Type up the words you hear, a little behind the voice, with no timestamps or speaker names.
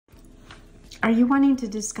Are you wanting to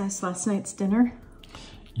discuss last night's dinner?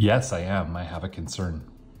 Yes, I am. I have a concern.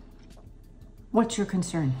 What's your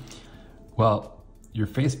concern? Well, your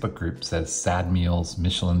Facebook group says Sad Meals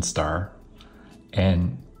Michelin star.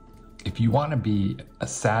 And if you want to be a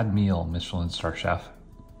sad meal Michelin star chef,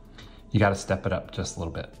 you got to step it up just a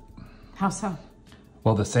little bit. How so?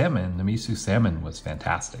 Well, the salmon, the miso salmon was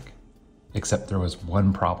fantastic, except there was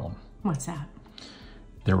one problem. What's that?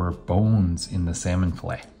 There were bones in the salmon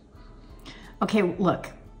fillet. Okay, look,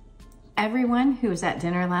 everyone who was at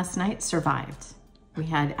dinner last night survived. We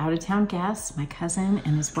had out-of-town guests, my cousin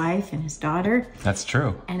and his wife and his daughter. That's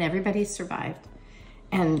true. And everybody survived.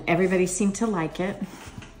 And everybody seemed to like it.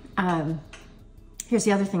 Here's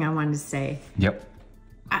the other thing I wanted to say. Yep.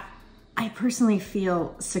 I personally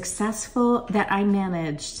feel successful that I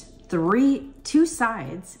managed two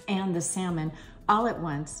sides and the salmon all at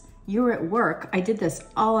once. You were at work. I did this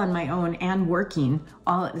all on my own and working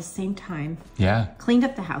all at the same time. Yeah. Cleaned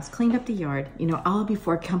up the house, cleaned up the yard, all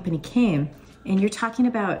before company came. And you're talking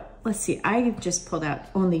about, let's see, I just pulled out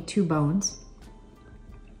only 2 bones.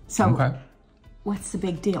 So okay. What's the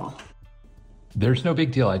big deal? There's no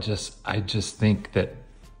big deal. I just think that,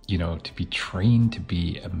 to be trained to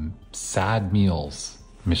be a sad meals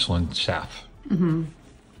Michelin chef,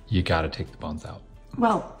 you got to take the bones out.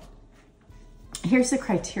 Well, here's the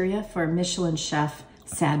criteria for Michelin chef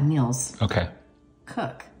sad meals. Okay.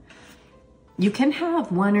 Cook. You can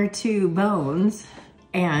have 1 or 2 bones,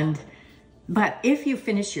 but if you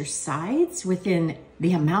finish your sides within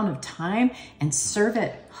the amount of time and serve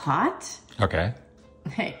it hot, okay.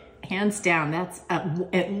 Hey, hands down, that's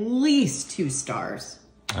at least 2 stars.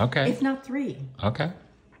 Okay. If not 3. Okay.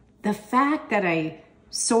 The fact that I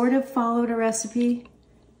sort of followed a recipe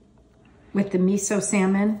with the miso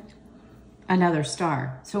salmon, another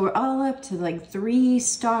star. So we're all up to like 3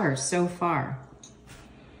 stars so far.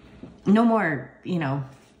 No more,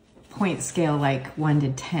 point scale like 1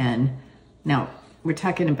 to 10. No, we're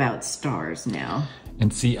talking about stars now.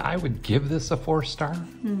 And see, I would give this a 4-star,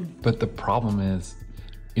 but the problem is,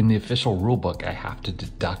 in the official rule book, I have to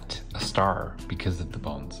deduct a star because of the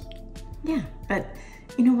bones. Yeah, but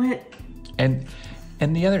you know what? And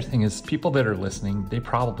the other thing is, people that are listening, they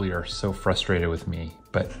probably are so frustrated with me,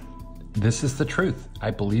 but this is the truth. I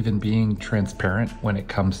believe in being transparent when it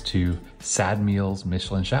comes to sad meals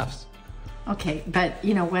Michelin chefs. Okay, but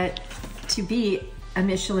you know what? To be a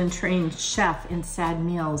Michelin trained chef in sad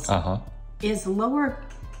meals is lower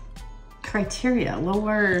criteria,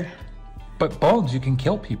 lower... But bones, you can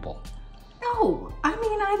kill people. No, I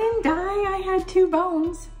didn't die. I had 2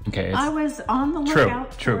 bones. Okay. I was on the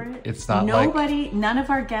lookout for it. It's not none of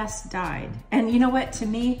our guests died. And you know what? To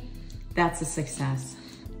me, that's a success.